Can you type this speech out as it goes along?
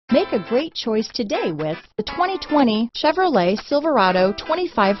Make a great choice today with the 2020 Chevrolet Silverado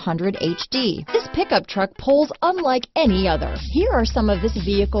 2500HD. This pickup truck pulls unlike any other. Here are some of this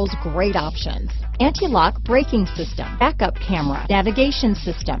vehicle's great options: anti-lock braking system, backup camera, navigation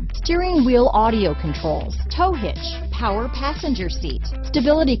system, steering wheel audio controls, tow hitch, power passenger seat,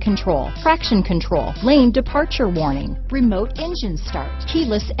 stability control, traction control, lane departure warning, remote engine start,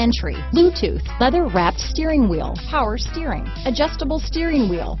 keyless entry, Bluetooth, leather-wrapped steering wheel, power steering, adjustable steering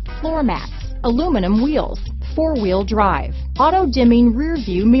wheel, floor mats, aluminum wheels, four-wheel drive, auto-dimming rear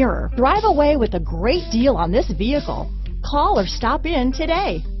view mirror. Drive away with a great deal on this vehicle. Call or stop in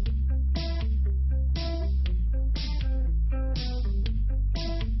today.